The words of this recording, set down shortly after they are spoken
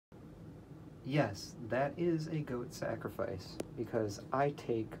Yes, that is a goat sacrifice, because I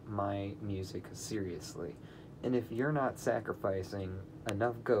take my music seriously. And if you're not sacrificing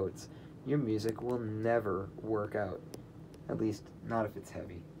enough goats, your music will never work out. At least, not if it's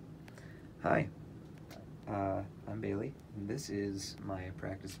heavy. Hi, I'm Bailey. This is my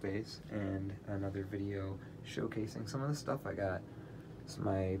practice space and another video showcasing some of the stuff I got. It's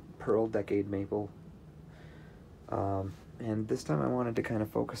my Pearl Decade Maple. And this time I wanted to kind of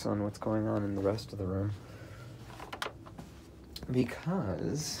focus on what's going on in the rest of the room.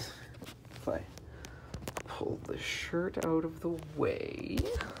 Because if I pull the shirt out of the way,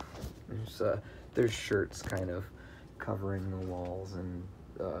 there's shirts kind of covering the walls and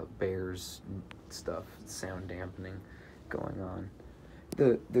bears stuff, sound dampening going on.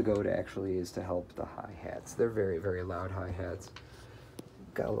 The goat actually is to help the hi-hats. They're very, very loud hi-hats.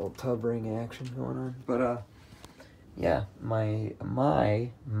 Got a little tub ring action going on. But yeah, my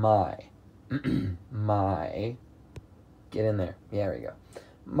get in there. Yeah, there we go.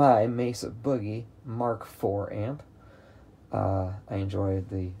 My Mesa Boogie Mark IV amp. I enjoyed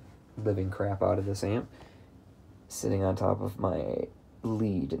the living crap out of this amp. Sitting on top of my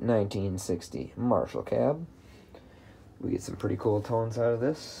lead 1960 Marshall cab. We get some pretty cool tones out of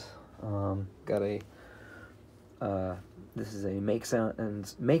this. Got a this is a Make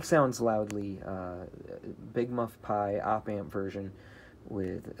Sounds Loudly Big Muff Pi op amp version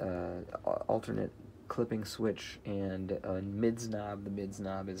with alternate clipping switch and a mids knob. The mids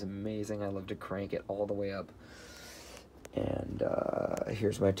knob is amazing. I love to crank it all the way up. And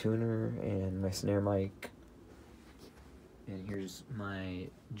here's my tuner and my snare mic. And here's my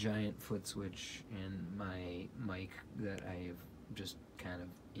giant foot switch and my mic that I have just kind of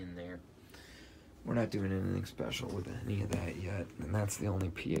in there. We're not doing anything special with any of that yet, and that's the only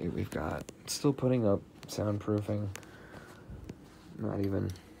PA we've got. Still putting up soundproofing. Not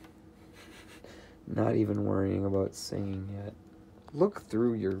even worrying about singing yet. Look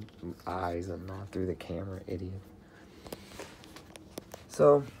through your eyes and not through the camera, idiot.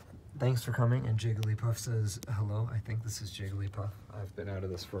 So, thanks for coming, and Jigglypuff says hello. I think this is Jigglypuff. I've been out of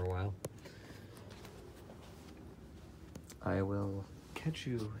this for a while. I will catch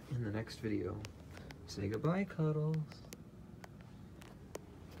you in the next video. Say goodbye, Cuddles.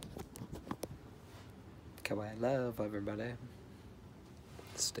 Goodbye, love, everybody.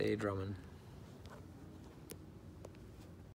 Stay drumming.